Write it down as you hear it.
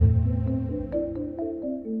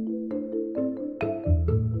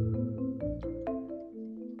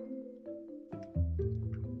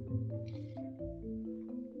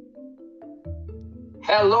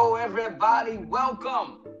Hello, everybody.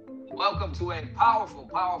 Welcome to a powerful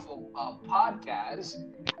podcast,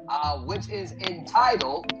 which is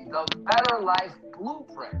entitled The Better Life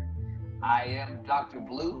Blueprint. I am Dr.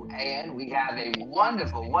 Blue, and we have a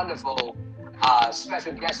wonderful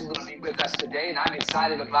special guest who's going to be with us today, and I'm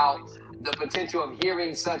excited about the potential of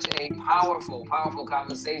hearing such a powerful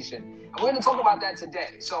conversation. And we're going to talk about that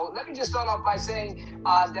today. So let me just start off by saying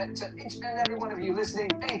that to each and every one of you listening,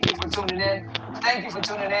 thank you for tuning in. Thank you for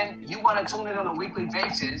tuning in. You want to tune in on a weekly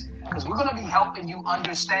basis because we're going to be helping you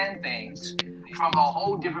understand things from a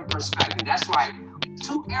whole different perspective. That's right.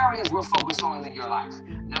 Two areas we're focused on in your life.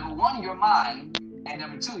 Number one, your mind, and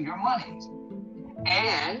number two, your money.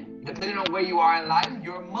 And depending on where you are in life,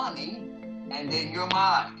 your money and then your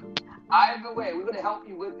mind. Either way, we're going to help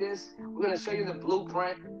you with this. We're going to show you the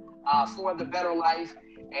blueprint for the better life.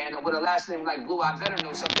 And with a last name like Blue, I better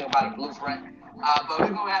know something about a blueprint. But we're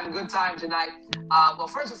going to have a good time tonight. But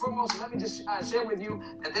first and foremost, let me just share with you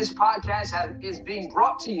that this podcast is being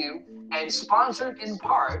brought to you and sponsored in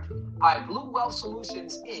part by Blue Wealth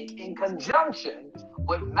Solutions, Inc. in conjunction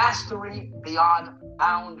with Mastery Beyond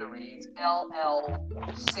Boundaries,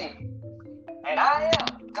 LLC. And I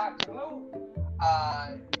am Dr. Blue.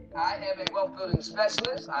 I am a wealth building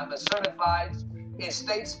specialist. I'm a certified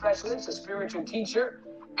estate specialist, a spiritual teacher,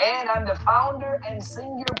 and I'm the founder and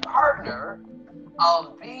senior partner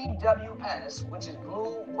of BWS, which is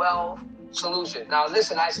Blue Wealth Solutions. Now,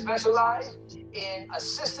 listen, I specialize in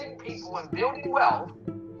assisting people in building wealth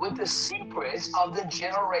with the secrets of the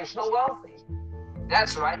generational wealthy.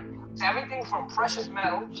 That's right. Everything from precious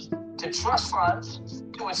metals to trust funds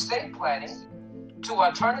to estate planning to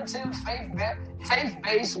alternative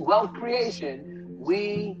faith-based wealth creation.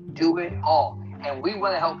 We do it all, and we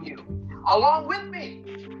want to help you. Along with me,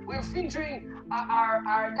 we're featuring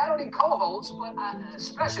our not only co-host, but a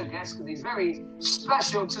special guest, because he's very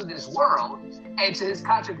special to this world and to his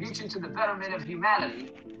contribution to the betterment of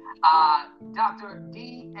humanity, Dr.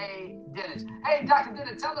 D.A. Dennis. Hey, Dr.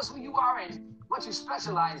 Dennis, tell us who you are and what you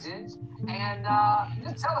specialize in, and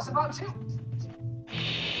just tell us about you.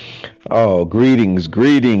 Oh,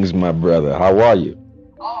 greetings, my brother. How are you?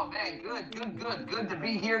 Oh, man, good to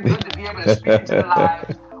be here. Good to be able to speak into the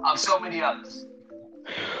lives of so many others.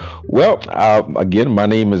 Well, again, my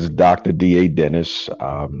name is Dr. D.A. Dennis.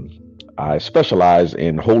 I specialize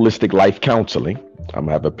in holistic life counseling. I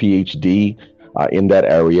have a PhD in that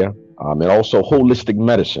area, and also holistic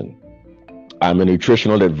medicine. I'm a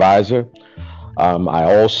nutritional advisor. I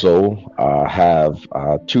also have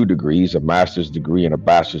 2 degrees, a master's degree and a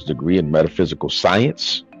bachelor's degree in metaphysical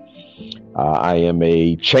science. I am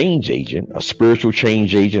a change agent, a spiritual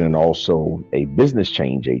change agent, and also a business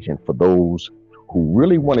change agent for those who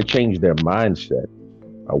really want to change their mindset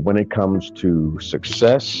when it comes to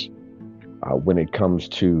success, when it comes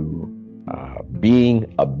to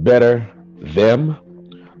being a better them,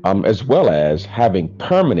 as well as having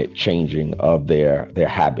permanent changing of their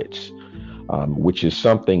habits, which is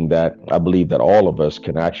something that I believe that all of us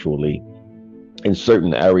can actually, in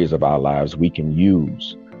certain areas of our lives, we can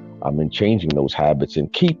use in changing those habits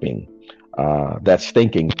and keeping that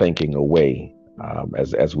stinking thinking away,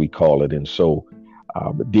 as we call it. And so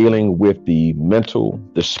dealing with the mental,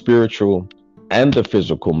 the spiritual, and the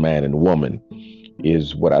physical man and woman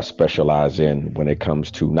is what I specialize in when it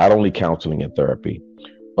comes to not only counseling and therapy,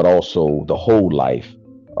 but also the whole life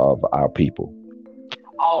of our people.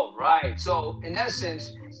 All right. So, in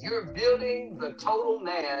essence, you're building the total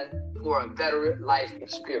man for a better life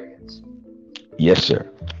experience. Yes, sir.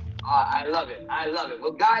 I love it.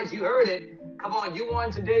 Well, guys, you heard it. Come on, you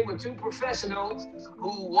on today with 2 professionals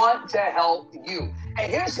who want to help you.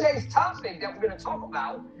 And here's today's topic that we're going to talk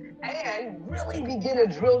about and really begin to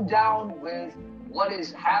drill down with what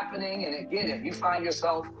is happening. And again, if you find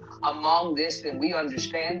yourself among this, then we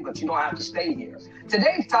understand, but you don't have to stay here.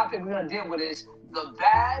 Today's topic we're going to deal with is the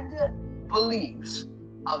bad beliefs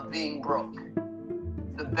of being broke.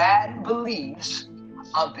 The bad beliefs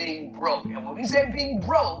of being broke. And when we say being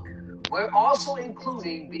broke, we're also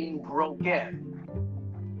including being broken.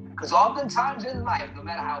 Because oftentimes in life, no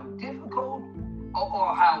matter how difficult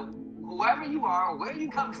or how whoever you are or where you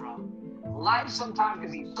come from, life sometimes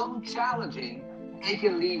can be so challenging, it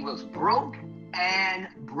can leave us broke and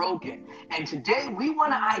broken. And today we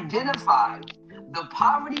want to identify the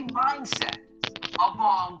poverty mindset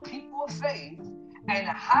among people of faith and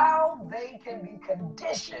how they can be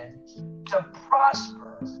conditioned to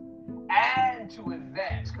prosper and to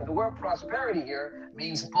advance. Because the word prosperity here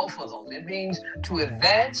means both of those. It means to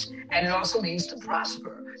advance, and it also means to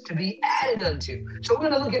prosper, to be added unto. So we're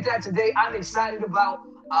going to look at that today. I'm excited about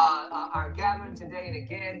our gathering today. And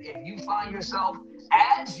again, if you find yourself,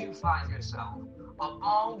 as you find yourself,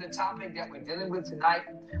 among the topic that we're dealing with tonight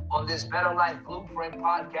on this Better Life Blueprint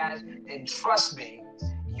podcast, then trust me,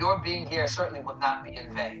 your being here certainly will not be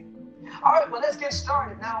in vain. All right, well, let's get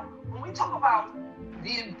started. Now, when we talk about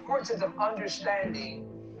the importance of understanding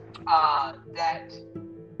that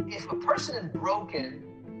if a person is broken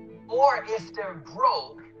or if they're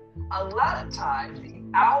broke, a lot of times the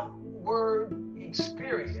outward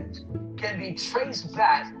experience can be traced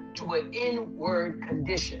back to an inward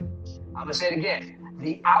condition. I'm going to say it again.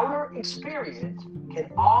 The outer experience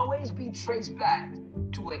can always be traced back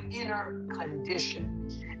to an inner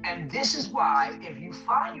condition. And this is why if you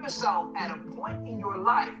find yourself at a point in your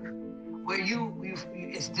life where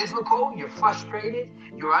it's difficult, you're frustrated,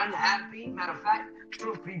 you're unhappy, matter of fact,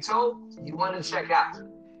 truth be told, you want to check out.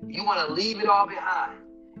 You want to leave it all behind.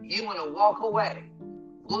 You want to walk away.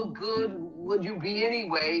 What good would you be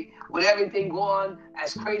anyway with everything going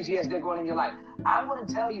as crazy as they're going in your life? I want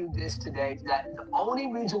to tell you this today, that the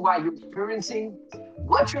only reason why you're experiencing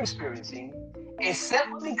what you're experiencing is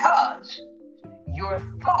simply because your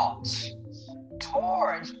thoughts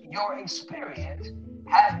towards your experience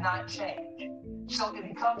have not changed. So it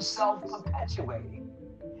becomes self-perpetuating.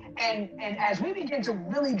 And as we begin to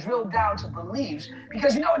really drill down to beliefs,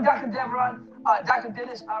 because you know what, Dr.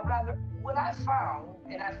 Dennis, what I found,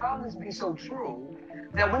 and I found this to be so true,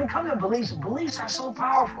 that when it comes to beliefs are so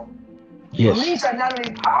powerful. Yes. Beliefs are not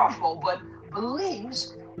only powerful, but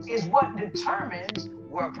beliefs is what determines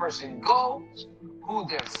where a person goes, who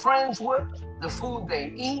they're friends with, the food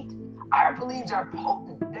they eat. Our beliefs are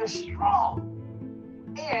potent, they're strong.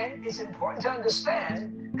 And it's important to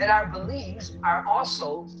understand that our beliefs are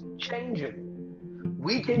also changeable.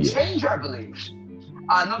 We can change our beliefs.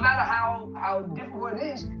 No matter how difficult it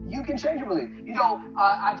is, you can change your belief. You know,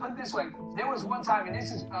 I put it this way. There was one time, and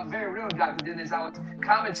this is very real, Dr. Dennis, I was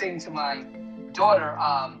commenting to my daughter,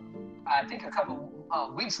 I think a couple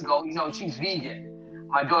weeks ago, you know, she's vegan.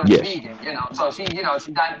 My daughter's vegan, you know, so she's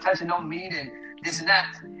not touching no meat and this and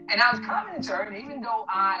that. And I was commenting to her, and even though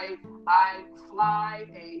I fly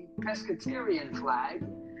a pescatarian flag,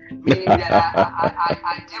 meaning that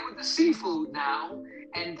I deal with the seafood now,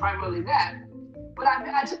 and primarily that, but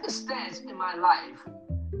I took a stance in my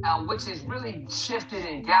life, which has really shifted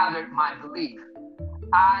and gathered my belief.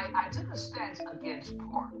 I took a stance against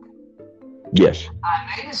pork. Yes.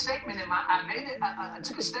 I made a statement I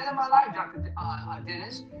took a stand in my life, Dr.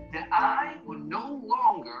 Dennis, that I would no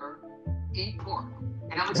longer eat pork.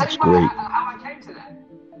 And I'm going to tell you how I came to that.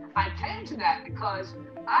 I came to that because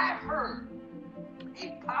I heard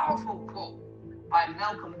a powerful quote by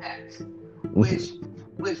Malcolm X, which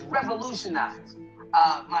revolutionized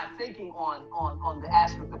my thinking on the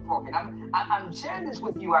aspect of pork. And I'm sharing this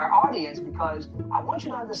with you, our audience, because I want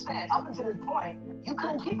you to understand, up until this point, you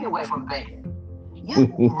couldn't keep me away from bacon.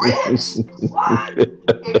 You ribs? What?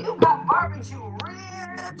 If you got barbecue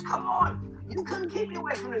ribs, come on. You couldn't keep me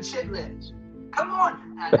away from the chitlins. Come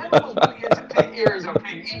on. I never was really into pig ears or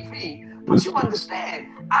pig feet, but you understand.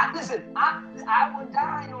 I would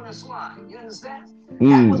die on a swine. You understand?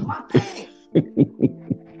 That was my thing.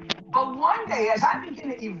 But one day, as I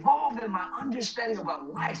begin to evolve in my understanding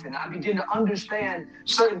about life, and I begin to understand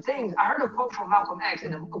certain things, I heard a quote from Malcolm X,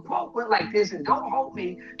 and the quote went like this, and don't hold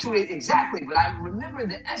me to it exactly, but I remember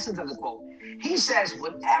the essence of the quote. He says,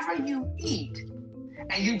 whatever you eat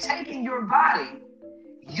and you take in your body,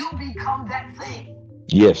 you become that thing.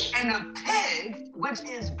 Yes. And a pig, which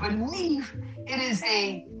is beneath, it is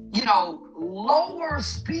a lower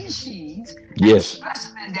species,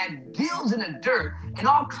 specimen that deals in the dirt and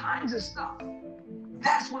all kinds of stuff.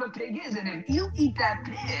 That's what a pig is. And if you eat that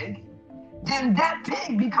pig, then that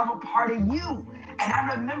pig become a part of you. And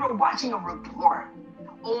I remember watching a report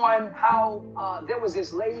on how there was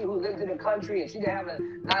this lady who lived in the country and she didn't have a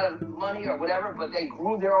lot of money or whatever, but they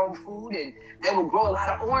grew their own food and they would grow a lot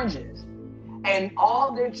of oranges. And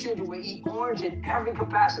all their children would eat orange in every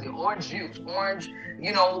capacity. Orange juice, orange,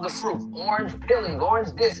 the fruit, orange peeling,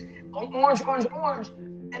 orange this, orange.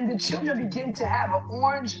 And the children begin to have an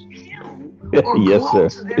orange hue or glow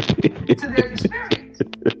to their experience.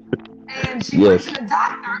 And she went to the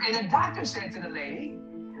doctor, and the doctor said to the lady,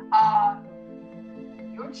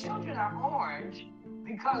 your children are orange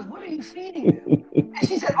because what are you feeding them? And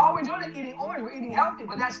she said, we're not eating orange, we're eating healthy.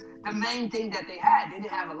 But that's the main thing that they had. They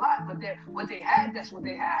didn't have a lot, but what they had, that's what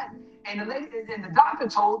they had. And the doctor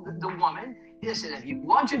told the woman, listen, if you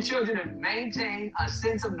want your children to maintain a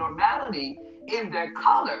sense of normality in their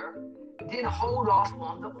color, then hold off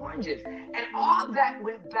on the oranges. And all of that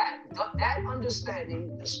went back. That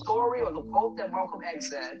understanding, the story or the quote that Malcolm X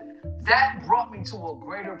said, that brought me to a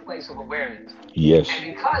greater place of awareness. Yes.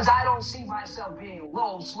 And because I don't see myself being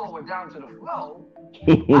low, slow, or down to the flow,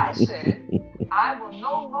 I said, I will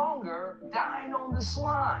no longer dine on the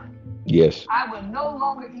slime. Yes. I will no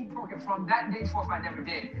longer eat pork. And from that day forth, I never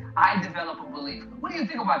did. I developed a belief. What do you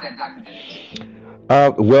think about that, Dr.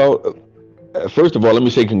 Dennis? Well, first of all, let me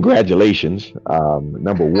say congratulations.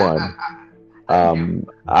 Number one,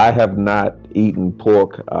 I have not eaten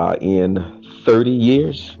pork in 30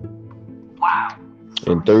 years. Wow.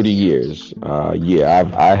 In 30 years. Yeah,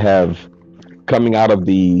 I have, coming out of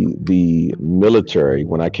the military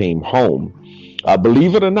when I came home.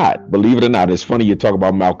 Believe it or not, it's funny you talk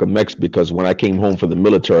about Malcolm X because when I came home from the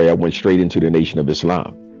military, I went straight into the Nation of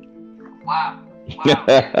Islam. Wow. Okay.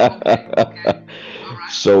 All right.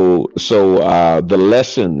 So the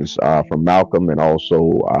lessons from Malcolm and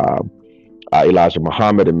also Elijah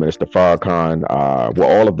Muhammad and Minister Farrakhan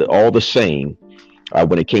were all the same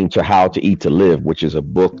when it came to How to Eat to Live, which is a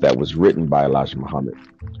book that was written by Elijah Muhammad.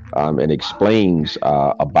 And explains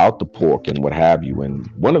about the pork and what have you. And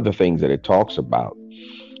one of the things that it talks about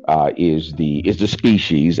is the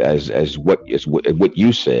species as what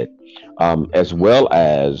you said, as well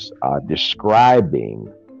as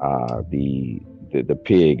describing the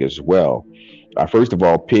pig as well. First of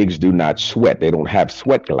all, pigs do not sweat; they don't have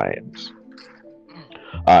sweat glands.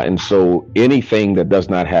 And so anything that does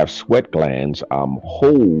not have sweat glands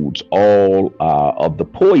holds all of the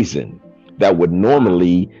poison that would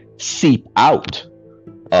normally seep out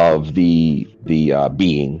of the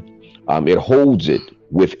being. It holds it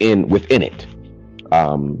within it.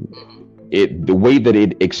 The way that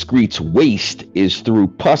it excretes waste is through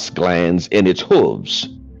pus glands in its hooves.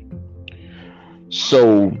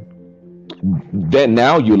 So then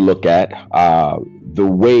now you look at the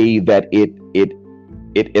way that it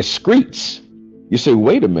excretes. You say,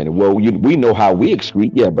 wait a minute. Well, we know how we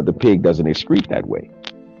excrete, yeah, but the pig doesn't excrete that way.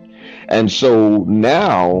 And so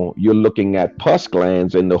now you're looking at pus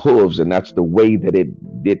glands in the hooves, and that's the way that it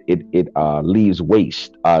leaves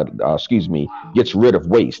waste. Gets rid of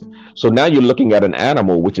waste. So now you're looking at an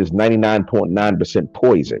animal which is 99.9%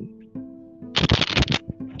 poison.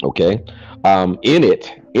 Okay, in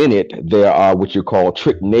it there are what you call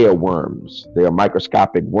trichinaea worms. They are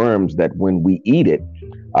microscopic worms that when we eat it,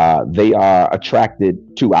 they are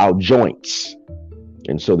attracted to our joints,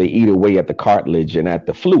 and so they eat away at the cartilage and at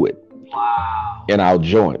the fluid. Wow. In our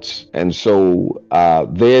joints. And so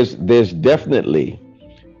there's definitely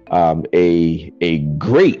a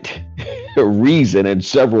great reason and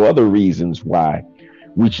several other reasons why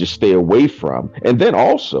we should stay away from. And then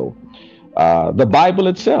also the Bible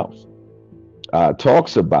itself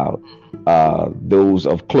talks about those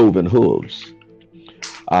of cloven hooves.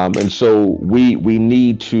 And so we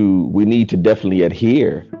need to definitely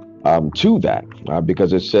adhere to that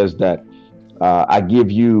because it says that I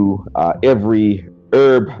give you every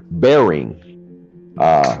herb-bearing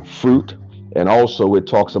fruit, and also it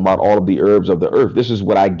talks about all of the herbs of the earth. This is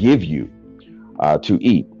what I give you to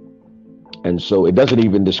eat, and so it doesn't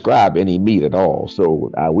even describe any meat at all.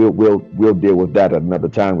 So we'll deal with that at another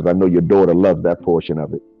time because I know your daughter loves that portion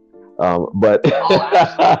of it. But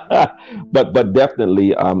but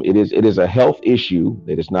definitely it is a health issue.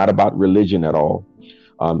 It is not about religion at all.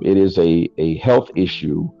 It is a health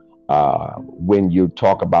issue. When you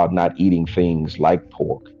talk about not eating things like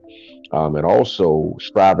pork, and also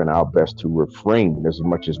striving our best to refrain as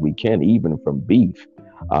much as we can, even from beef.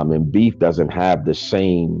 And beef doesn't have the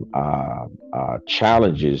same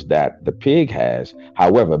challenges that the pig has.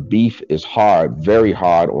 However, beef is very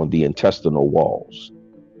hard on the intestinal walls,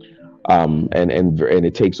 and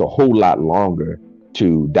it takes a whole lot longer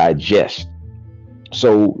to digest.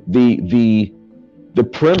 So the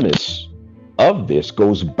premise of this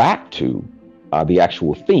goes back to the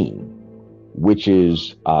actual theme, which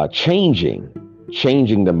is changing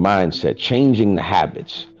the mindset, changing the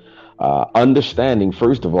habits, understanding,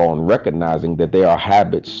 first of all, and recognizing that there are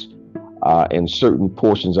habits and certain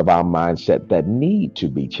portions of our mindset that need to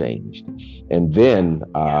be changed. And then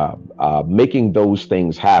making those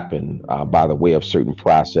things happen by the way of certain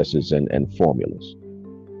processes and formulas.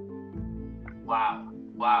 Wow.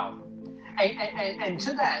 And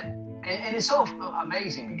to that, and it's so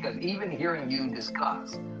amazing because even hearing you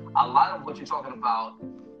discuss a lot of what you're talking about,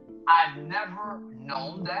 I've never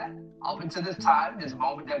known that up until this time, this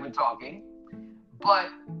moment that we're talking. But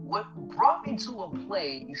what brought me to a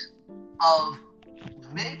place of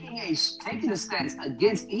taking a stance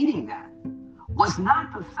against eating that was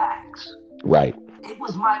not the facts. Right. It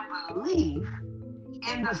was my belief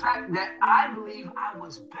in the fact that I believe I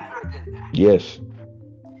was better than that. Yes.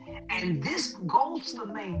 And this goes to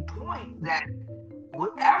the main point that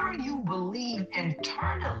whatever you believe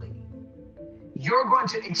internally, you're going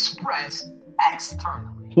to express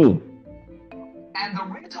externally. And the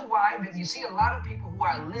reason why that you see a lot of people who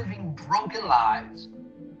are living broken lives,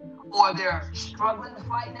 or they're struggling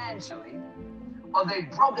financially, or they're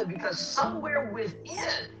broken because somewhere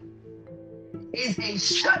within is a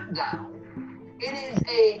shutdown. It is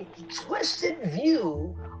a twisted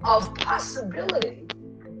view of possibility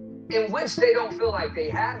in which they don't feel like they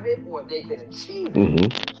have it or they can achieve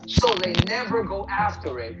it. So they never go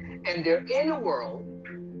after it. And their inner world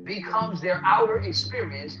becomes their outer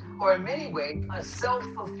experience, or in many ways, a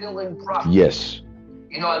self-fulfilling prophecy. Yes.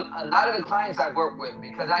 You know, a lot of the clients I work with,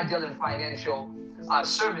 because I deal in financial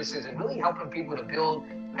services and really helping people to build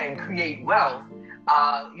and create wealth,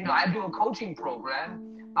 you know, I do a coaching program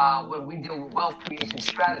where we deal with wealth creation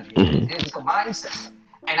strategies, digital mindset.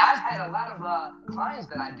 And I've had a lot of clients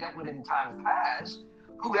that I dealt with in times past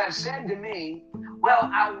who have said to me, well,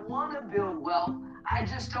 I want to build wealth. I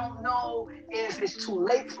just don't know if it's too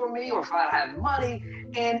late for me or if I have money.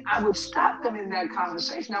 And I would stop them in that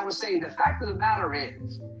conversation. I would say, the fact of the matter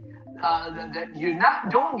is that you're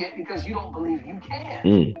not doing it because you don't believe you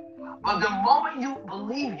can. But the moment you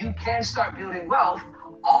believe you can start building wealth,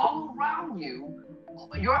 all around you,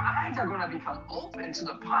 your eyes are going to become open to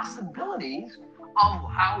the possibilities of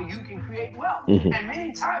how you can create wealth. And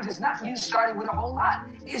many times it's not you starting with a whole lot.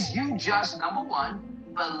 It's you just, number one,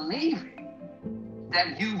 believing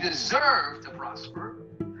that you deserve to prosper,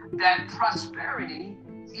 that prosperity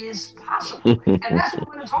is possible. And that's what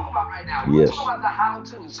we're going to talk about right now. We're talking about the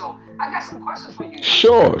how-to. So I got some questions for you.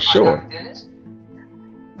 Sure. Dr. Dennis.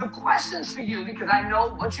 The questions for you, because I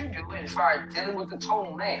know what you do as far as dealing with the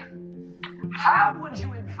total man. How would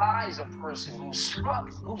you advise a person who's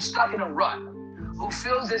stuck in a rut, who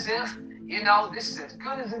feels as if, you know, this is as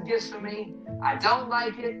good as it gets for me, I don't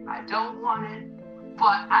like it, I don't want it,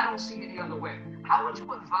 but I don't see any other way? How would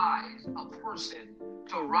you advise a person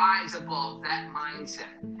to rise above that mindset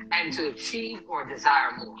and to achieve or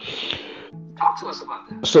desire more? Talk to us about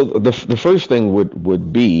that. So the first thing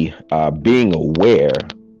would be being aware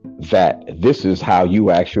that this is how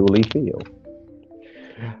you actually feel.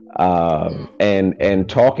 And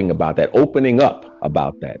talking about that, opening up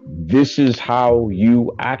about that. This is how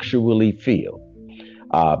you actually feel.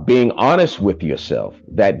 Being honest with yourself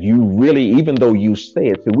that you really, even though you say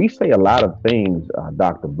it, so we say a lot of things,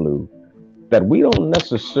 Dr. Blue, that we don't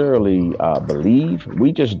necessarily believe.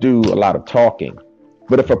 We just do a lot of talking.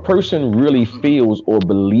 But if a person really feels or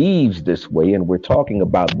believes this way, and we're talking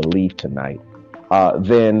about belief tonight,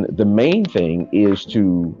 then the main thing is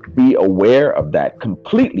to be aware of that,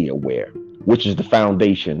 completely aware, which is the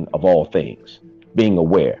foundation of all things, being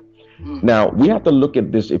aware. Now, we have to look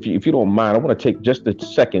at this, if you don't mind, I want to take just a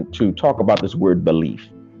second to talk about this word belief.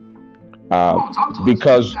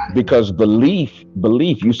 Because belief,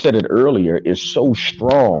 you said it earlier, is so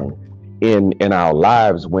strong in our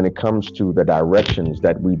lives when it comes to the directions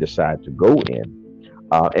that we decide to go in.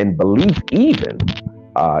 And belief even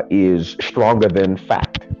is stronger than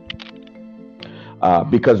fact.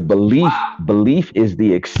 Because belief is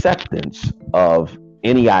the acceptance of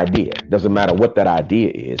any idea. Doesn't matter what that idea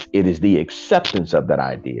is. It is the acceptance of that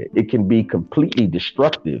idea. It can be completely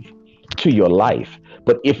destructive to your life.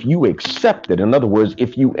 But if you accept it, in other words,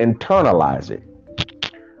 if you internalize it,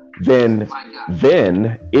 then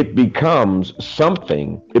it becomes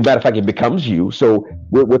something. As a matter of fact, it becomes you. So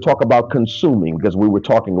we'll talk about consuming, because we were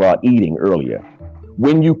talking about eating earlier.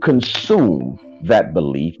 When you consume that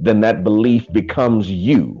belief, then that belief becomes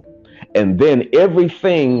you. And then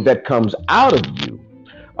everything that comes out of you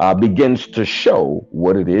begins to show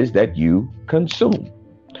what it is that you consume.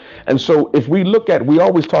 And so if we look at, we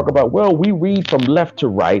always talk about, well, we read from left to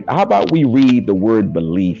right. How about we read the word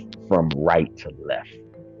belief from right to left?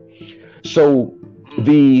 So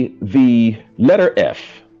the letter F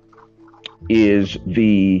is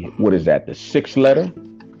what is that? The sixth letter?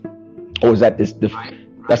 Or is that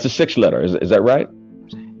that's the sixth letter? Is that right?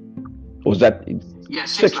 Or is that? Yeah,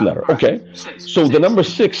 sixth letter. Right. Okay. So the number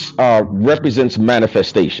 6 represents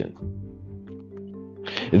manifestation.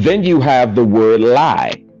 Then you have the word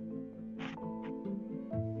lie.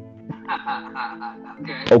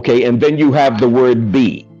 Okay. And then you have the word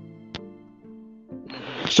be.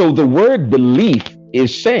 So the word belief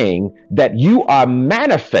is saying that you are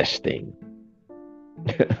manifesting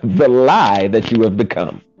the lie that you have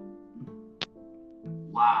become.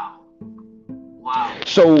 Wow.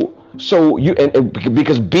 So you, and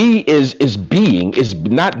because be is being, is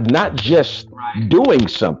not just doing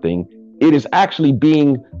something, it is actually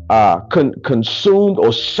being consumed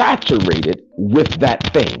or saturated with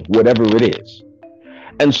that thing, whatever it is.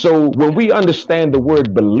 And so when we understand the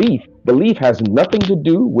word belief, belief has nothing to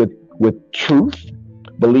do with truth.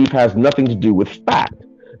 Belief has nothing to do with fact.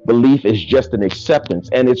 Belief is just an acceptance.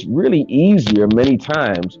 And it's really easier many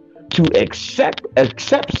times to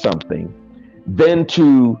accept something than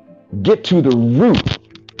to get to the root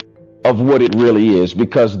of what it really is,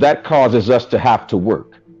 because that causes us to have to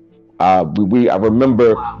work. I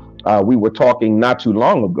remember we were talking not too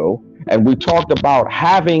long ago, and we talked about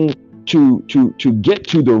having to get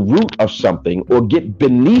to the root of something or get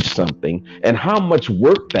beneath something, and how much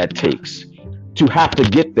work that takes to have to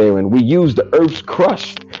get there. And we use the Earth's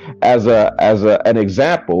crust as an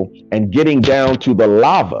example, and getting down to the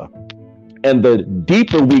lava. And the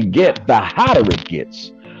deeper we get, the hotter it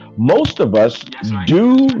gets. Most of us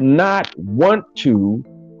do not want to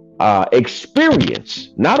experience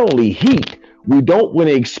not only heat, we don't want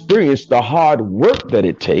to experience the hard work that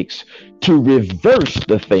it takes to reverse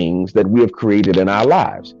the things that we have created in our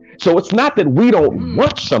lives. So it's not that we don't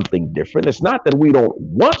want something different. It's not that we don't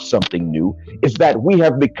want something new. It's that we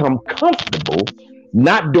have become comfortable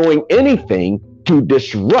not doing anything to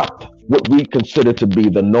disrupt what we consider to be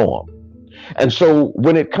the norm. And so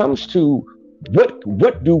when it comes to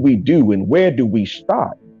what do we do and where do we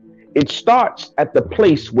start? It starts at the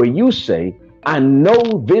place where you say, I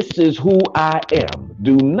know this is who I am.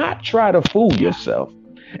 Do not try to fool yourself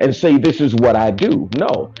and say, this is what I do.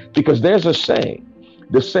 No, because there's a saying.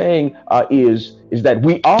 The saying is that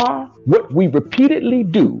we are what we repeatedly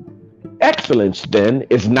do. Excellence then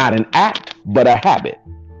is not an act, but a habit.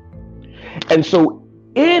 And so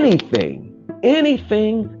anything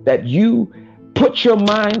that you put your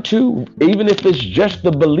mind to, even if it's just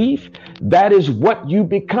the belief, that is what you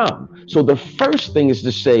become. So the first thing is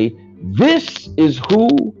to say, this is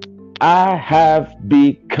who I have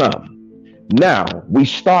become. Now we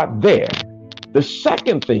start there. The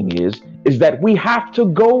second thing is that we have to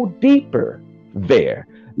go deeper there.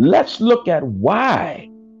 Let's look at why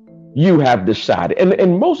you have decided.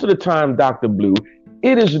 And most of the time, Dr. Blue,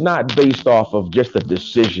 it is not based off of just a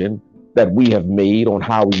decision that we have made on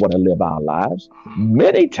how we want to live our lives.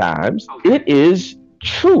 Many times it is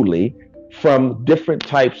truly from different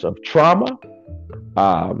types of trauma,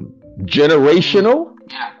 generational,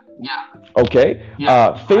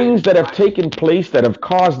 things that have taken place that have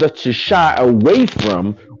caused us to shy away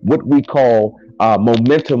from what we call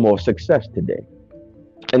momentum or success today.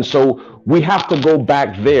 And so we have to go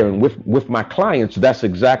back there. And with my clients, that's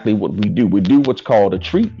exactly what we do. We do what's called a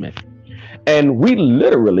treatment. And we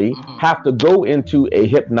literally have to go into a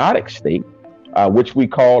hypnotic state, which we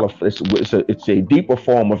call it's a deeper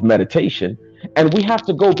form of meditation. And we have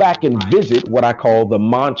to go back and visit what I call the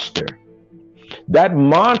monster. That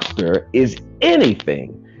monster is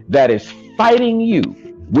anything that is fighting you,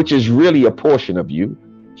 which is really a portion of you,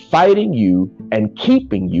 fighting you and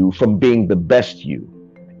keeping you from being the best you.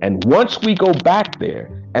 And once we go back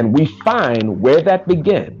there and we find where that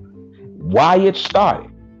began, why it started,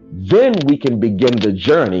 then we can begin the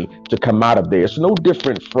journey to come out of there. It's no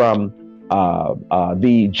different from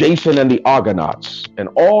the Jason and the Argonauts and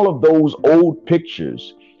all of those old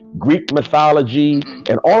pictures, Greek mythology,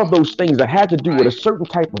 and all of those things that had to do with a certain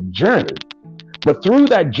type of journey. But through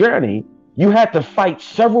that journey, you had to fight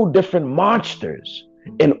several different monsters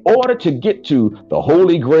in order to get to the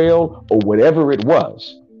Holy Grail or whatever it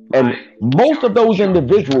was. And most of those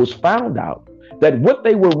individuals found out that what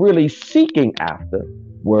they were really seeking after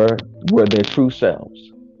were their true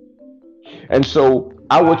selves. And so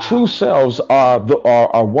our true selves are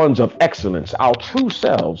ones of excellence. Our true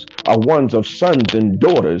selves are ones of sons and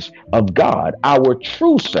daughters of God. Our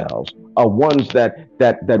true selves are ones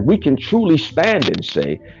that we can truly stand and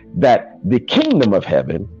say that the kingdom of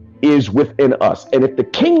heaven is within us. And if the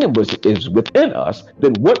kingdom is within us,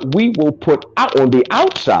 then what we will put out on the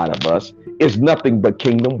outside of us is nothing but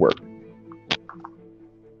kingdom work.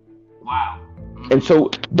 Wow. And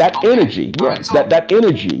so that energy, that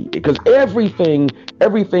energy, because everything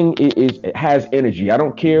has energy. I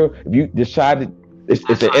don't care if you decided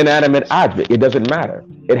it's an inanimate object. It doesn't matter.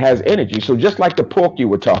 It has energy. So just like the pork you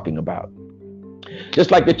were talking about,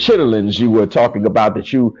 just like the chitlins you were talking about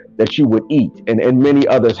that you would eat, and many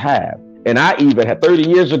others have. And I even had 30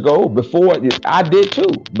 years ago, before I did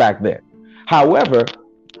too back then. However,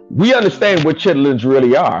 we understand what chitlins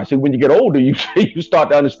really are. See, when you get older, you start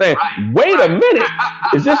to understand. Wait a minute,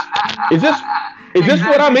 is this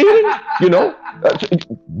what I'm eating? You know,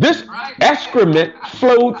 this excrement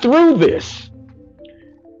flowed through this,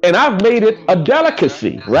 and I've made it a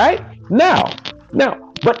delicacy. Right now,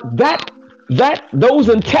 but that those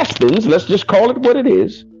intestines, let's just call it what it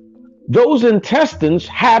is, those intestines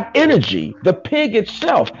have energy. The pig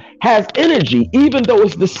itself has energy, even though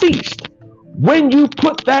it's deceased. When you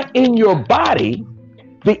put that in your body,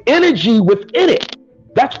 the energy within it.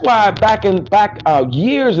 That's why back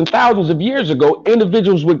years and thousands of years ago,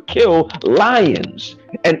 individuals would kill lions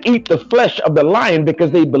and eat the flesh of the lion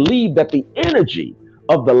because they believed that the energy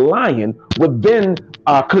of the lion would then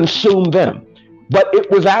consume them. But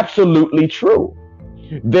it was absolutely true.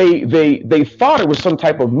 They thought it was some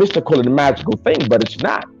type of mystical and magical thing, but it's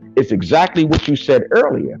not. It's exactly what you said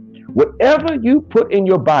earlier. Whatever you put in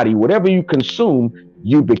your body, whatever you consume,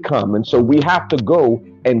 you become. And so we have to go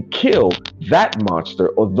and kill that monster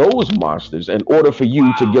or those monsters in order for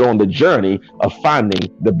you to get on the journey of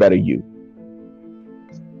finding the better you.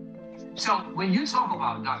 So when you talk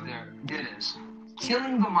about, Dr. Dennis,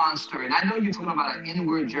 killing the monster, and I know you're talking about an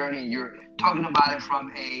inward journey, you're talking about it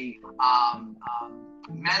from a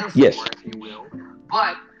metaphor, Yes. if you will,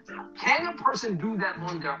 but can a person do that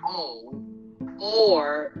on their own,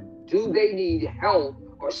 or do they need help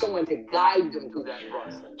or someone to guide them through that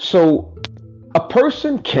process? So a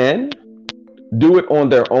person can do it on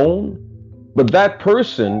their own, but that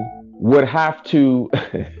person would have to,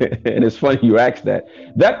 and it's funny you asked that,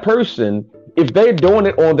 that person, if they're doing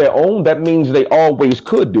it on their own, that means they always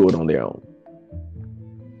could do it on their own.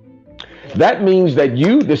 That means that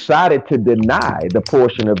you decided to deny the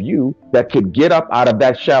portion of you that could get up out of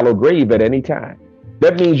that shallow grave at any time.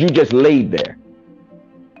 That means you just laid there.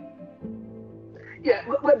 Yeah,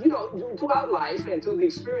 but you know, throughout life and through the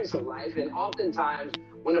experience of life, and oftentimes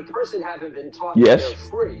when a person hasn't been taught that Yes. they're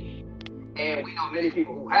free, and we know many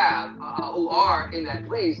people who have, who are in that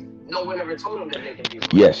place, no one ever told them that they can be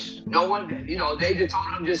free. Yes. No one, you know, they just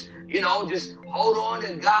told them just hold on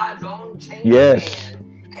to God's own chain Yes. hand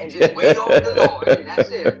and just wait on the Lord, and that's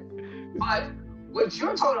it. But what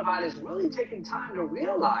you're talking about is really taking time to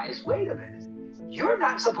realize, wait a minute, you're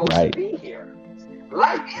not supposed Right. to be here.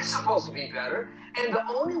 Life is supposed to be better, and the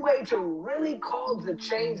only way to really cause the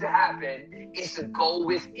change to happen is to go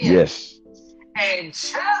within Yes. and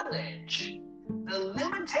challenge the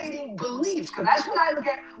limiting beliefs. Because that's what I look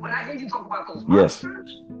at when I hear you talk about those Yes.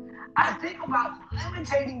 monsters. I think about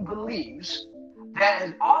limiting beliefs that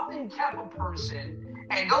has often kept a person,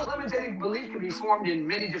 and those limiting beliefs can be formed in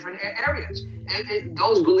many different areas.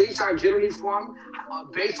 Those beliefs are generally formed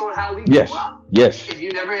based on how we Yes. grew up. Yes. If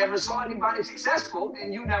you never ever saw anybody successful,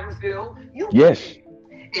 then you never feel you could Yes. be.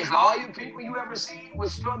 If all you people you ever seen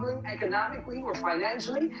was struggling economically or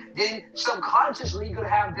financially, then subconsciously you could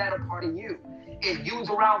have that a part of you. If you was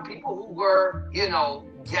around people who were, ghetto,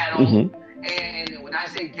 Mhm. and when I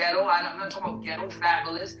say ghetto, I'm not talking about ghetto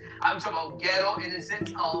fabulous. I'm talking about ghetto in the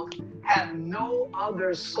sense of have no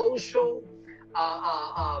other social,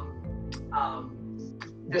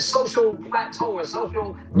 the social plateau or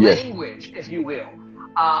social Yes. language, if you will,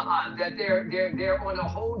 that they're on a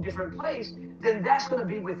whole different place, then that's going to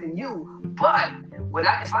be within you. But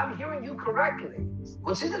if I'm hearing you correctly,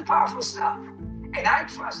 which is powerful stuff, and I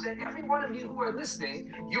trust that every one of you who are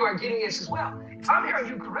listening, you are getting this as well. If I'm hearing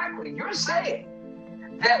you correctly, you're saying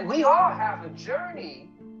that we all have a journey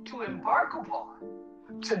to embark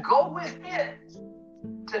upon, to go within,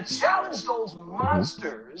 to challenge those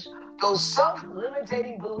monsters, those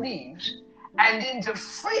self-limiting beliefs, and then to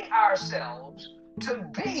free ourselves to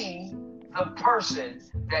be the person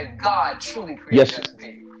that God truly created Yes. us to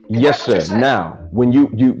be. Yes, sir. Now, when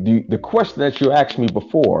the question that you asked me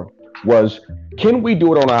before was, can we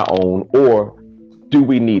do it on our own, or do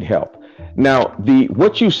we need help? Now,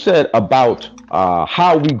 what you said about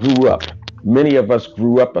how we grew up, many of us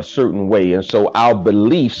grew up a certain way, and so our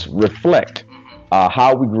beliefs reflect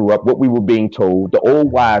how we grew up, what we were being told, the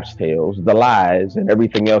old wives' tales, the lies, and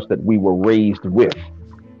everything else that we were raised with.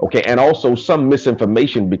 Okay, and also some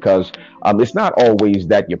misinformation, because it's not always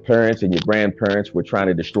that your parents and your grandparents were trying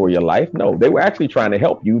to destroy your life. No, they were actually trying to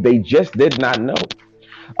help you. They just did not know.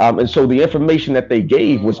 And so the information that they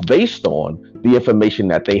gave was based on the information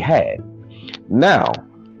that they had. Now,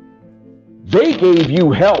 they gave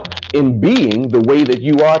you help in being the way that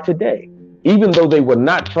you are today, even though they were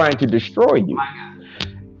not trying to destroy you.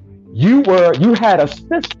 You had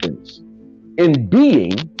assistance in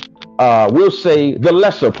being, we'll say, the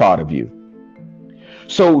lesser part of you.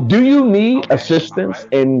 So do you need assistance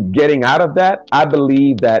in getting out of that? I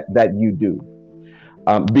believe that you do.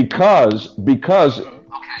 Because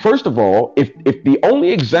first of all, if the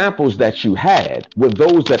only examples that you had were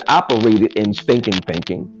those that operated in stinking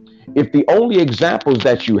thinking, if the only examples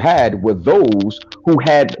that you had were those who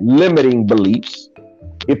had limiting beliefs,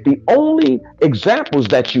 if the only examples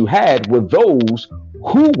that you had were those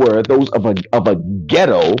who were those of a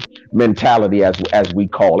ghetto mentality, as we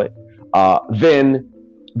call it, then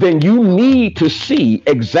you need to see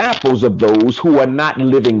examples of those who are not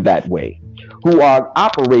living that way, who are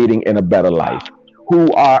operating in a better life,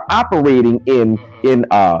 who are operating in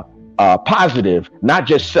positive, not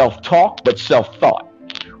just self talk, but self thought,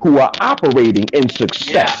 who are operating in Yeah.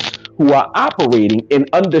 success, who are operating in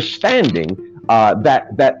understanding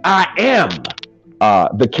that I am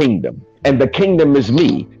the kingdom, and the kingdom is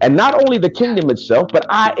me, and not only the Yeah. kingdom itself, but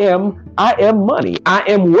I am money, I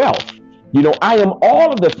am wealth. I am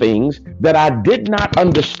all of the things that I did not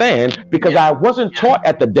understand because Yeah. I wasn't Yeah. taught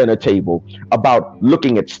at the dinner table about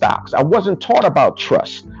looking at stocks. I wasn't taught about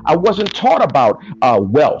trust. I wasn't taught about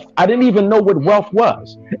wealth. I didn't even know what wealth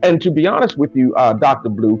was. And to be honest with you, Dr.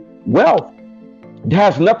 Blue, wealth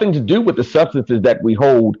has nothing to do with the substances that we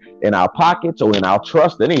hold in our pockets or in our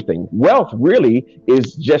trust, anything. Wealth really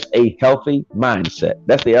is just a healthy mindset.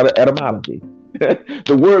 That's the etymology.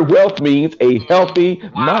 The word wealth means a healthy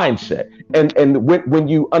Wow. mindset. And when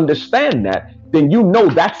you understand that, then you know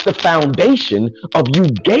that's the foundation of you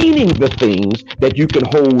gaining the things that you can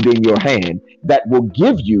hold in your hand that will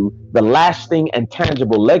give you the lasting and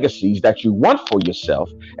tangible legacies that you want for yourself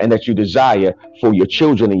and that you desire for your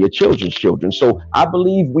children and your children's children. So I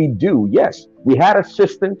believe we do. Yes, we had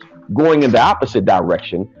assistance going in the opposite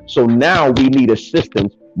direction. So now we need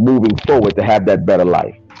assistance moving forward to have that better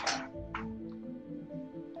life.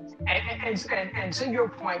 And to your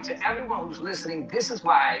point, to everyone who's listening, this is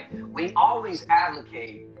why we always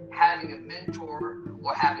advocate having a mentor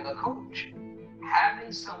or having a coach,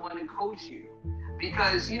 having someone to coach you.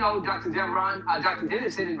 Because, Dr.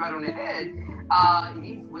 Dennis hit it right on the head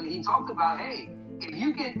when he talked about, hey,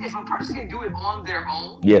 if a person can do it on their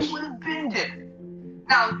own, you Yes. would have been there.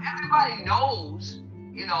 Now, everybody knows,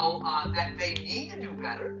 that they need to do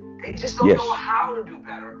better. They just don't know Yes. how to do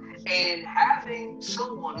better. And having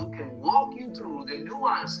someone who can walk you through the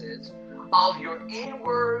nuances of your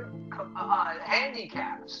inward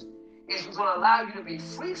handicaps is going to allow you to be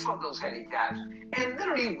free from those handicaps and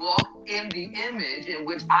literally walk in the image in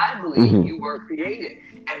which I believe Hmm. you were created.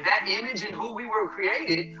 And that image in who we were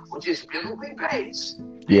created, which is biblically based,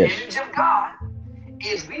 the Yes. image of God,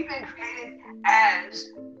 is we've been created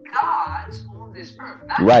as gods on this earth,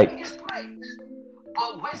 not Right. taking his place,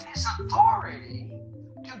 but with his authority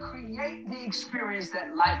to create the experience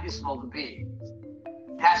that life is supposed to be.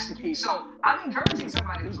 That's the key. So I'm encouraging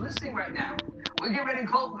somebody who's listening right now. We're getting ready to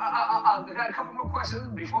close. We got a couple more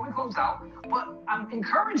questions before we close out. But I'm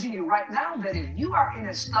encouraging you right now that if you are in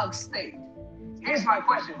a stuck state, here's my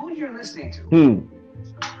question: who you're listening to? Hmm.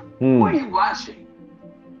 Who are Hmm. you watching?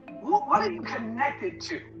 What are you connected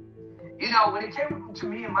to? When it came to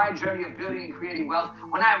me in my journey of building and creating wealth,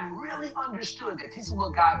 when I really understood that this is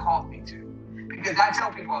what God called me to. Because I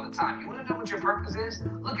tell people all the time, you want to know what your purpose is?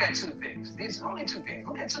 Look at two things. These are only two things.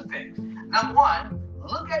 Look at two things. Number one,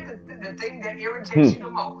 look at the thing that irritates Hmm. you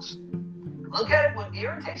the most. Look at it what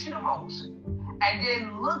irritates you the most. And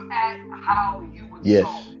then look at how you would solve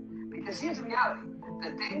Yes. it. Because here's the reality.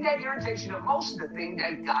 The thing that irritates you the most is the thing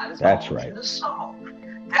that God has That's called you right. to solve.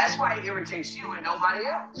 That's why it irritates you and nobody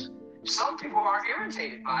else. Some people are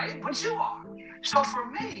irritated by it, but you are. So for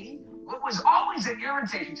me, what was always an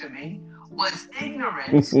irritation to me was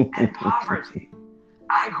ignorance and poverty.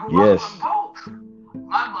 I grew up on Yes. both.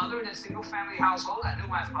 My mother in a single family household, I knew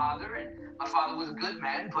my father, and my father was a good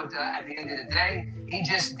man, but at the end of the day, he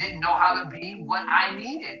just didn't know how to be what I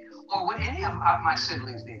needed or what any of my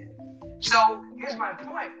siblings did. So here's my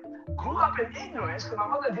point. Grew up in ignorance because my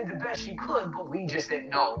mother did the best she could, but we just didn't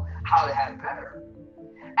know how to have better.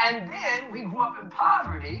 And then we grew up in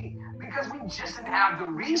poverty because we just didn't have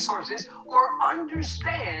the resources or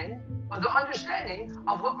the understanding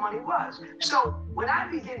of what money was. So when I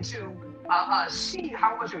began to see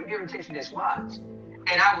how much of an irritation this was,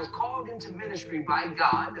 and I was called into ministry by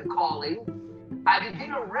God, the calling, I began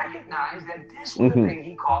to recognize that this was the Hmm. thing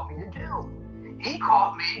He called me to do. He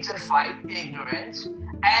called me to fight ignorance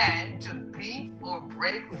and to beat or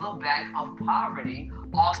break the back of poverty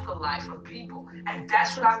off the life of people. And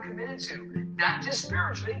that's what I'm committed to, not just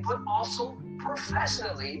spiritually, but also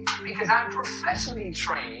professionally, because I'm professionally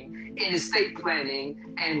trained in estate planning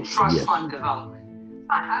and trust Yes. fund development.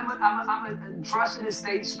 I'm a trusted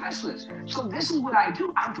estate specialist. So this is what I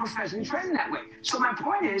do. I'm professionally trained that way. So my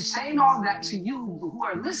point is saying all that to you who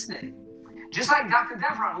are listening, just like Dr.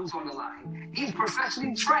 Devron, who's on the line, he's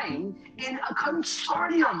professionally trained in a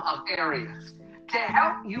consortium of areas to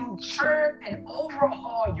help you turn and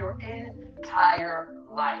overhaul your entire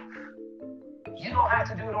life. You don't have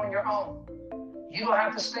to do it on your own. You don't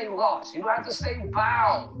have to stay lost. You don't have to stay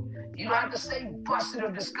bound. You don't have to say busted or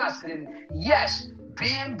disgusted. And yes,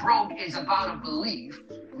 being broke is about a belief,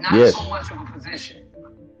 not so much of a position.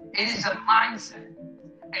 It is a mindset.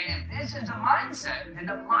 And if this is a mindset, then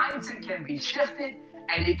the mindset can be shifted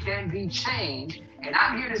and it can be changed. And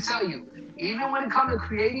I'm here to tell you, even when it comes to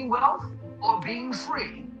creating wealth or being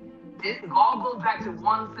free, it all goes back to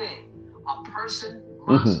one thing. A person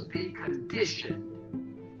must be conditioned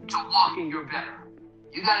to walk in your better.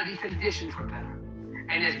 You got to be conditioned for better.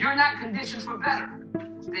 And if you're not conditioned for better,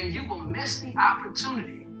 then you will miss the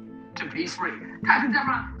opportunity to be free. Dr.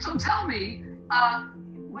 Deborah, so tell me,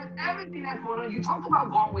 with everything that's going on, you talked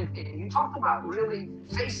about going within. You talked about really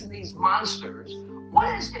facing these monsters.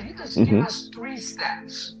 What is, if you could give us 3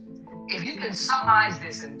 steps, if you can summarize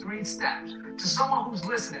this in 3 steps to someone who's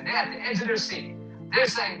listening, they're at the edge of their seat. They're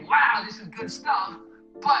saying, wow, this is good stuff,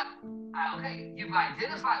 but, okay, you've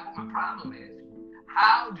identified what my problem is.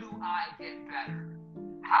 How do I get better?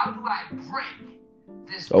 How do I break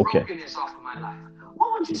this brokenness off of my life?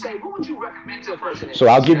 What would you say? What would you recommend to a person? So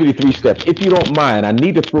I'll give you the 3 steps. If you don't mind, I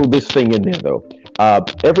need to throw this thing in there, though.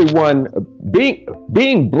 Everyone,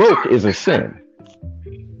 being broke is a sin.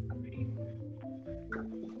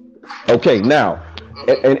 Okay, now,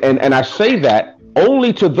 and I say that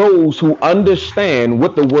only to those who understand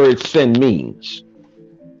what the word sin means.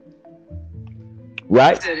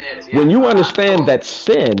 Right? When you understand that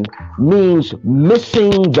sin means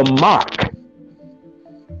missing the mark,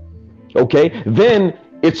 okay, then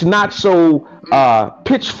it's not so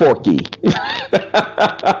pitchforky.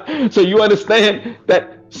 So you understand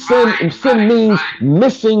that sin means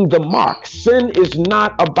missing the mark. Sin is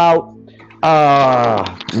not about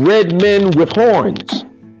red men with horns.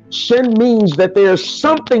 Sin means that there's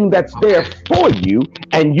something that's there for you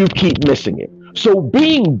and you keep missing it. So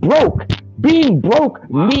being broke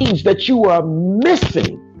means that you are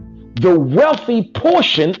missing the wealthy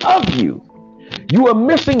portion of you. You are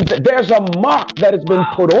missing that there's a mark that has been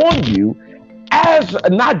put on you as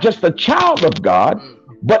not just a child of God,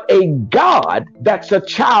 but a God that's a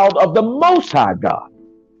child of the Most High God.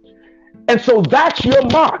 And so that's your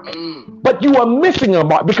mark. But you are missing a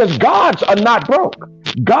mark because gods are not broke.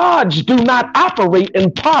 Gods do not operate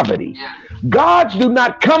in poverty. Gods do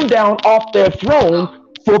not come down off their throne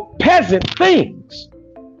for peasant things.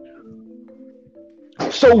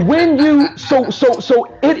 So when you, so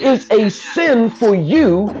it is a sin for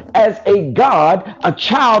you as a God, a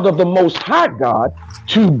child of the Most High God,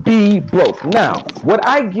 to be broke. Now, what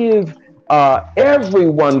I give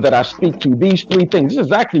everyone that I speak to, these 3 things, this is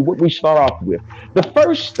exactly what we start off with. The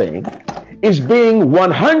first thing is being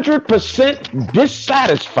 100%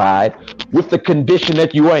 dissatisfied with the condition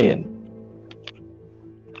that you are in.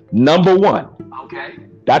 Number 1. Okay.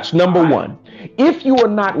 That's number 1. If you are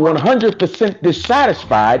not 100%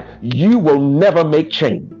 dissatisfied, you will never make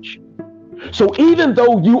change. So even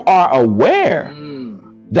though you are aware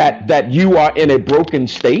that you are in a broken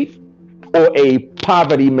state or a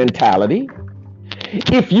poverty mentality,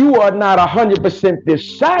 if you are not 100%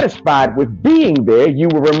 dissatisfied with being there, you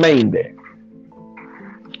will remain there.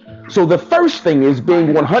 So the first thing is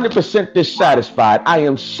being 100% dissatisfied. I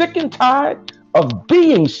am sick and tired of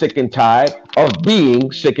being sick and tired of being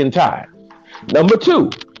sick and tired. Number two,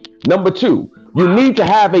 you need to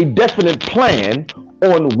have a definite plan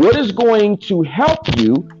on what is going to help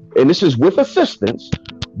you, and this is with assistance,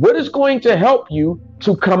 what is going to help you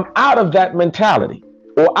to come out of that mentality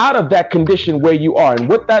or out of that condition where you are. And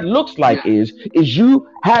what that looks like is you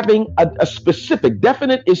having a specific,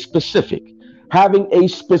 definite is specific, having a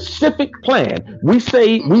specific plan. We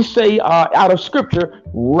say out of scripture,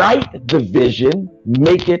 write the vision,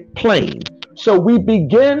 make it plain. So we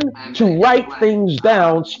begin to write things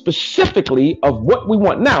down specifically of what we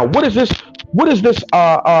want. Now, what is this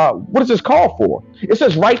call for? It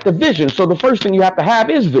says write the vision. So the first thing you have to have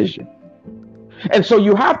is vision. And so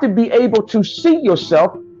you have to be able to see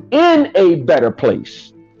yourself in a better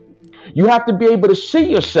place. You have to be able to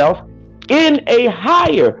see yourself in a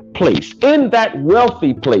higher place, in that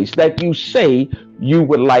wealthy place that you say you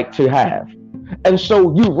would like to have. And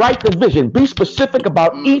so you write the vision, be specific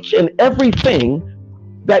about each and everything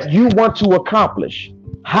that you want to accomplish,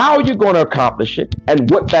 how you're going to accomplish it, and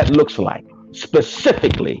what that looks like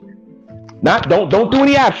specifically. Don't do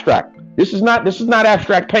any abstract. This is not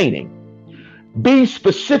abstract painting. Be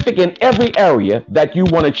specific in every area that you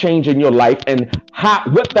want to change in your life and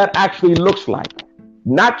what that actually looks like.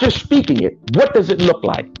 Not just speaking it. What does it look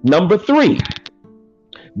like? Number 3,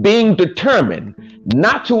 being determined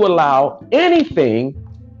not to allow anything,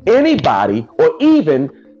 anybody, or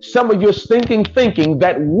even some of your stinking thinking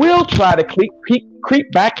that will try to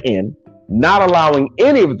creep back in, not allowing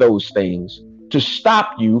any of those things to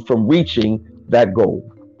stop you from reaching that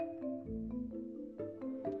goal.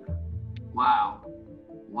 Wow.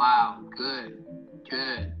 Wow. Good.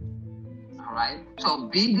 Good. All right. So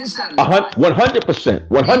be dissatisfied. 100%.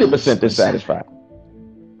 100% Be dissatisfied.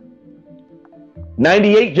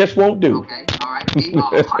 98 just won't do. Okay. All right. Be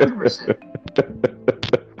 100%.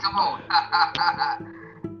 Come on.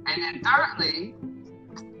 And then thirdly,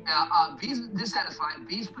 be dissatisfied,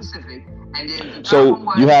 be specific, and then so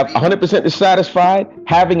you have 100% dissatisfied,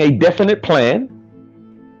 having a definite plan,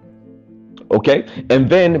 okay, and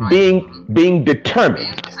then being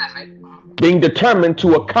determined, being determined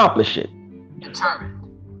to accomplish it. Determined.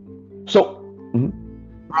 So,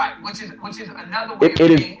 right, which is another way.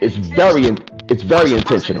 It's very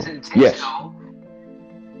intentional. Yes.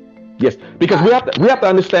 Yes, because we have to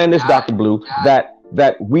understand this, Dr. Blue, that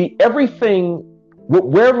we everything.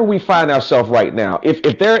 Wherever we find ourselves right now, if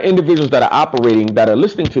there are individuals that are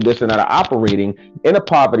listening to this and that are operating in a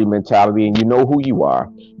poverty mentality, and you know who you are,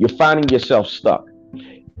 you're finding yourself stuck.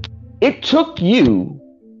 It took you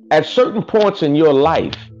at certain points in your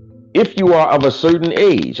life, if you are of a certain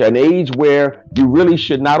age, an age where you really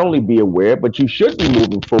should not only be aware, but you should be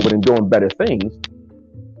moving forward and doing better things.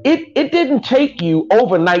 It didn't take you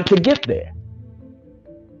overnight to get there.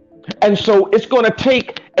 And so it's going to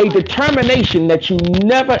take a determination that you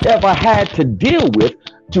never ever had to deal with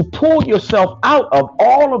to pull yourself out of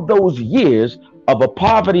all of those years of a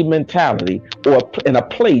poverty mentality or in a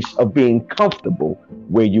place of being comfortable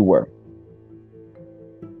where you were.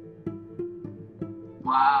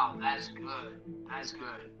 Wow, that's good. That's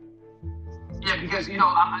good. Yeah, because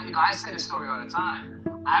I say this story all the time.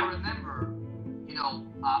 I remember,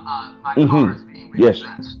 my cars being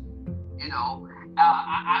repossessed.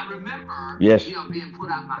 I remember, being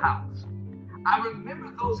put out of my house. I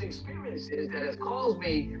remember those experiences that has caused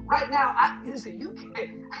me. Right now, I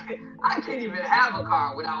can't even have a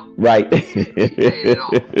car without paying it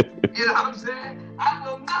off. You know what I'm saying? I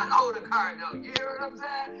will not hold a car note. You hear what I'm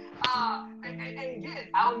saying? And again,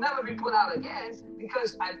 I'll never be put out again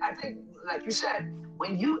because I think, like you said,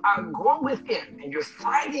 when you are going within and you're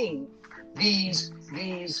fighting these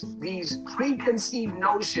preconceived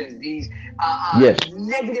notions, these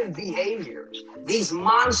negative behaviors, these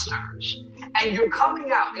monsters, and you're coming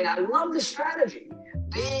out. And I love the strategy,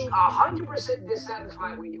 being 100%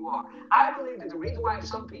 dissatisfied where you are. I believe that the reason why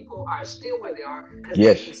some people are still where they are because they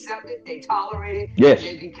accept it, they tolerate it,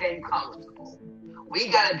 they became comfortable. We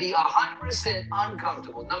got to be 100%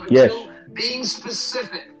 uncomfortable. Number two, being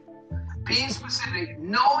specific. Being specific,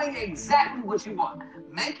 knowing exactly what you want,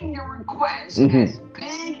 making your request as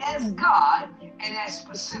big as God and as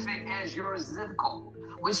specific as your zip code,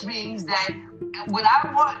 which means that what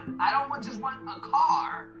I want, I don't just want a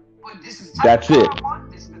car, but this is the type of car I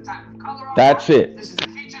want, this is the type of color I want, this is the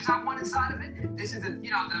features I want inside of it, this is the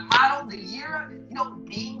the model, the year,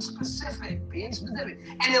 being specific.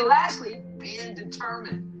 And then lastly, being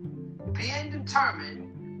determined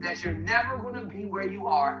that you're never going to be where you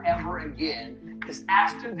are ever again, because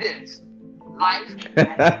after this, life has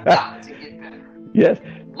got to get better. Yes.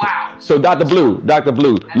 Wow. So Dr. Blue,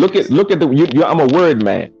 look at the. I'm a word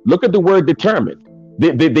man. Look at the word determined. The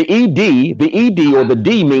ed or the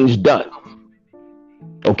D means done.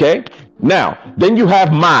 Okay. Now then you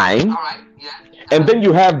have mind. All right. Yeah. And then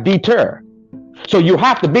you have deter. So you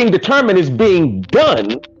have to being determined is being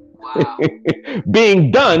done. Wow.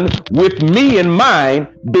 Being done with me in mind,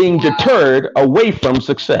 being deterred away from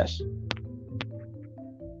success.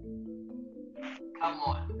 Come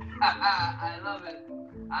on. I love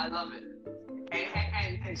it.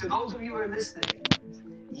 And to those of you who are listening,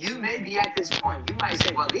 you may be at this point. You might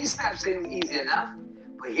say, well, these steps seem easy enough,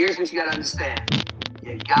 but here's what you got to understand.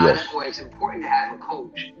 You got or it's important to have a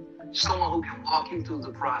coach, someone who can walk you through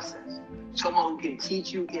the process, someone who can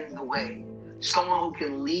teach you in the way, someone who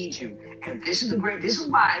can lead you. And this is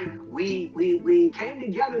why we came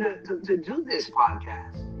together to do this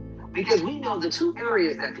podcast. Because we know the two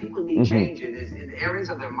areas that people need changing is in the areas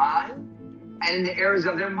of their mind and in the areas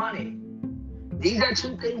of their money. These are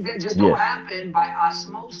two things that just don't happen by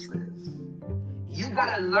osmosis. You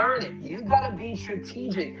gotta learn it. You gotta be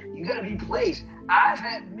strategic. You gotta be placed. I've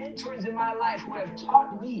had mentors in my life who have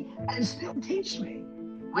taught me and still teach me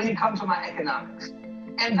when it comes to my economics.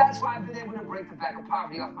 And that's why I've been able to break the back of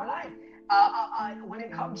poverty off my life. When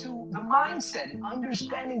it comes to the mindset and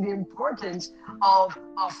understanding the importance of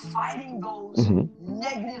fighting those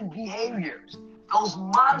negative behaviors, those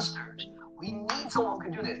monsters. We need someone who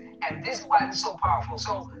can do this. And this is why it's so powerful.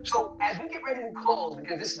 So as we get ready to close,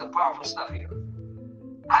 because this is the powerful stuff here,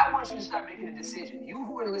 I want you to start making a decision. You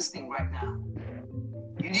who are listening right now,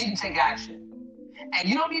 you need to take action. And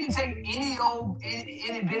you don't need to take any old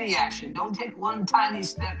any bitty action. Don't take one tiny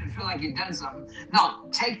step and feel like you've done something. No,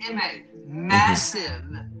 take massive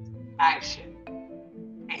action.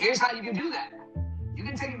 And here's how you can do that. You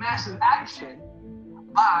can take massive action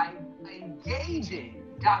by engaging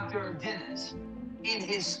Dr. Dennis in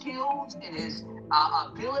his skills, in his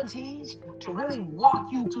abilities to really walk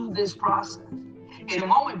you through this process. In a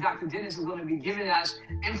moment, Dr. Dennis is going to be giving us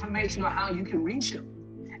information on how you can reach him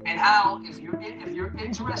and how, if you're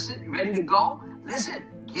interested, you're ready to go, listen,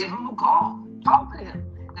 give him a call, talk to him.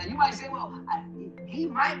 Now you might say, well, he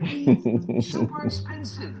might be super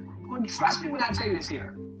expensive. Well, trust me when I tell you this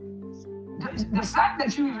here. The fact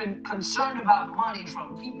that you're even concerned about money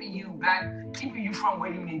from keeping you from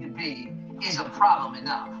where you need to be is a problem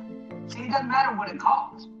enough. See, it doesn't matter what it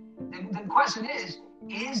costs. The question is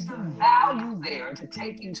the value there to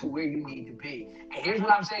take you to where you need to be? And here's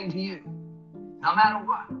what I'm saying to you. No matter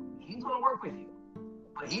what, he's going to work with you.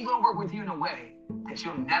 But he's going to work with you in a way that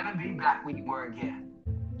you'll never be back where you were again.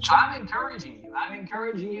 So I'm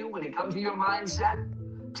encouraging you when it comes to your mindset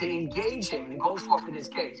to engage him and go forth in his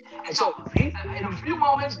case. And so in a few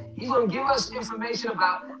moments, he's going to give us information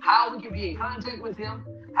about how we can be in contact with him,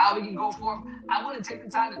 how we can go forth. I want to take the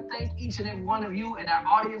time to thank each and every one of you in our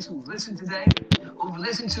audience who've listened today, who've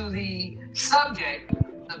listened to the subject,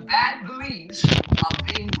 the bad beliefs of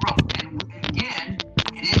being broke. And again,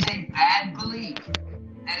 it is a bad belief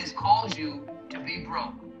that has caused you to be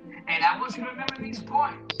broke. And I want you to remember these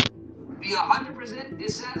points. Be 100%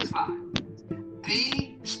 dissatisfied.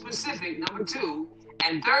 Be specific, number 2.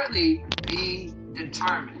 And thirdly, be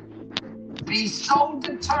determined. Be so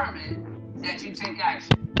determined that you take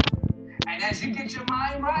action. And as you get your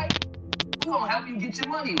mind right, we're going to help you get your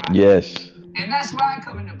money right. Yes. And that's where I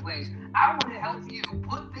come into place. I want to help you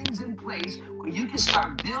put things in place where you can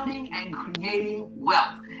start building and creating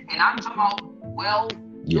wealth. And I'm talking about wealth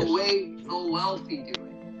the way the wealthy do it.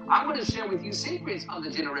 I'm going to share with you secrets of the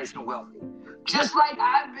generational wealthy. Just like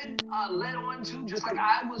I've been led on to, just like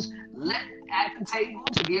I was led at the table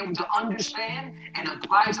to be able to understand and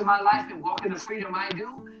apply to my life and walk in the freedom I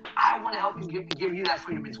do, I want to help you give you that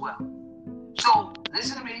freedom as well. So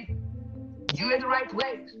listen to me. You're in the right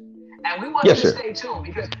place. And we want you to stay tuned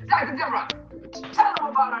because, Dr. Deborah, tell them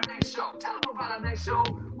about our next show. Tell them about our next show,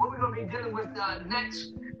 what we're going to be dealing with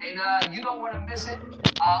next. And you don't want to miss it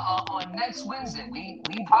on next Wednesday. We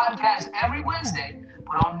podcast every Wednesday,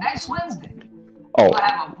 but on next Wednesday,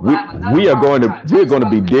 we're going to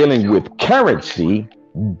be dealing with currency,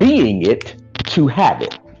 being it to have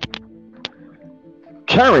it.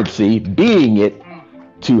 Currency, being it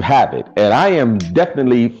to have it. And I am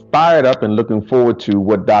definitely fired up and looking forward to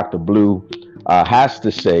what Dr. Blue has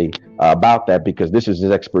to say about that, because this is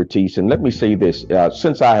his expertise. And let me say this,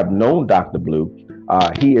 since I have known Dr. Blue,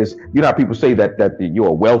 he is, you know how people say that you're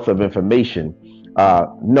a wealth of information.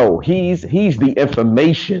 No, he's the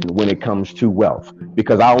information when it comes to wealth,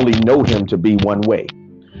 because I only know him to be one way.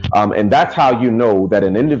 And that's how you know that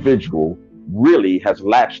an individual really has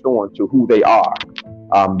latched on to who they are.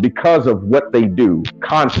 Because of what they do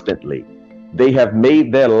constantly. They have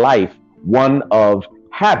made their life one of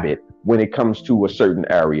habit when it comes to a certain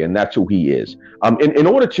area, and that's who he is. In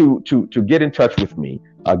order to get in touch with me,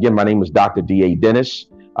 again, my name is Dr. D.A. Dennis.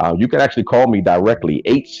 You can actually call me directly,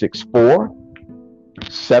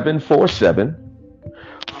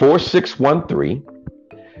 864-747-4613.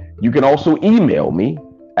 You can also email me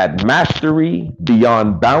at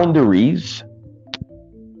masterybeyondboundaries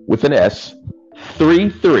with an S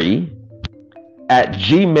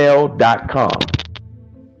 33@gmail.com.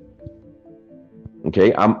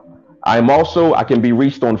 Okay, I'm also, I can be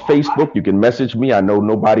reached on Facebook. You can message me. I know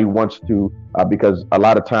nobody wants to, because a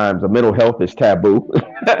lot of times mental health is taboo.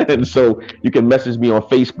 And so you can message me on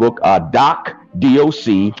Facebook, Doc,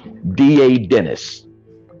 D-O-C, D-A Dennis.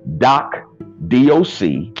 Doc,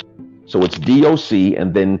 D-O-C. So it's D-O-C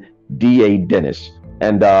and then D-A Dennis.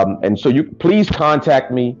 And so you please contact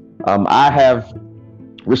me. I have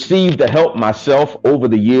received the help myself over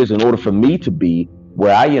the years in order for me to be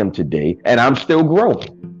where I am today, and I'm still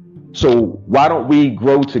growing. So why don't we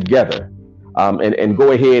grow together and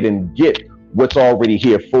go ahead and get what's already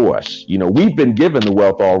here for us? You know, we've been given the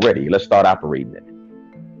wealth already. Let's start operating it.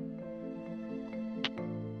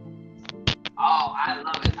 Oh, I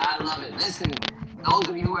love it. I love it. Listen, those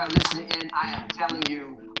of you who are listening in, I am telling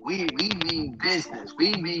you, we mean business.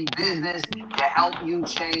 We mean business to help you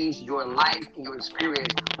change your life and your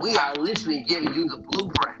experience. We are literally giving you the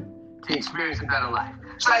blueprint to experience a better life.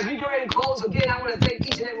 So as we get ready to close, again, I want to thank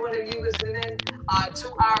each and every one of you listening in to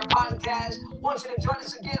our podcast. I want you to join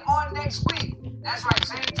us again on next week. That's right.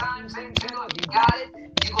 Same time, same channel. If you got it,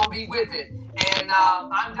 you're going to be with it. And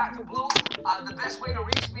I'm Dr. Blue. The best way to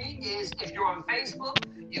reach me is if you're on Facebook,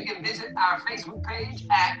 you can visit our Facebook page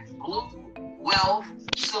at Blue Wealth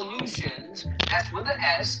Solutions. That's with the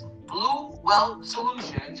S, Blue Wealth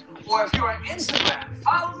Solutions. Or if you're on Instagram,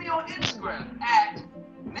 follow me on Instagram at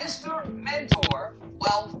Mr. Mentor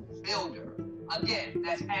Wealth Builder. Again,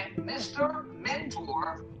 that's at Mr.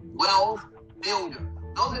 Mentor Wealth Builder.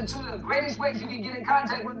 Those are two of the greatest ways you can get in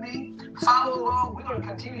contact with me. Follow along. We're going to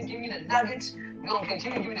continue to give you the nuggets. We're going to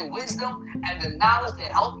continue to give you the wisdom and the knowledge to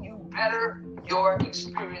help you better your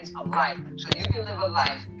experience of life so you can live a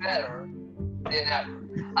life better than ever.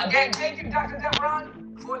 Again, thank you, Dr.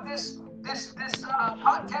 Deveron, for this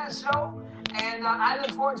podcast show. And I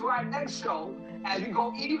look forward to our next show as we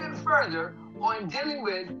go even further on dealing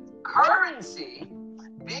with currency,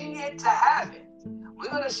 being it to have it. We're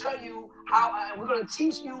going to show you how, and we're going to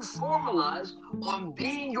teach you formulas on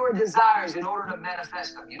being your desires in order to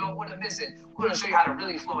manifest them. You don't want to miss it. We're going to show you how to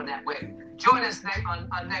really flow in that way. Join us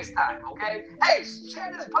next time, okay? Hey,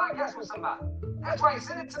 share this podcast with somebody. That's right.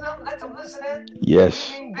 Send it to them. Let them listen in. Yes.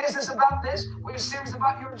 We're doing business about this. We're serious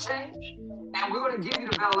about your change. And we're going to give you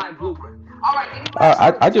the Better Life Blueprint. All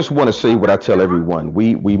right. I just want to say what I tell everyone.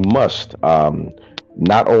 We must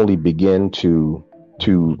not only begin to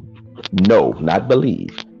know, not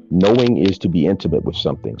believe. Knowing is to be intimate with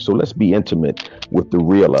something. So let's be intimate with the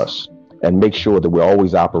real us and make sure that we're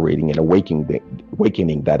always operating and awakening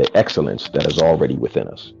that excellence that is already within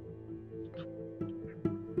us.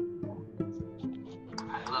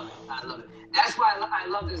 I love it. That's why I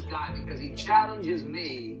love this guy, because he challenges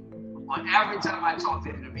me on every time I talk to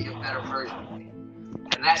him to be a better version of me.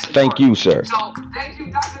 And that's Thank you, sir. So thank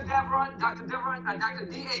you, Dr. Deveron, Dr.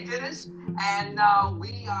 D.A. Dennis. And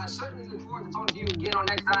we certainly look forward to talking to you again on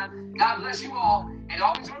next time. God bless you all. And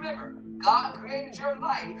always remember, God created your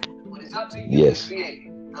life, but it's up to you to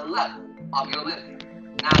create the level of your living.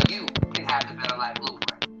 Now you can have the Better Life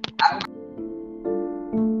Blueprint.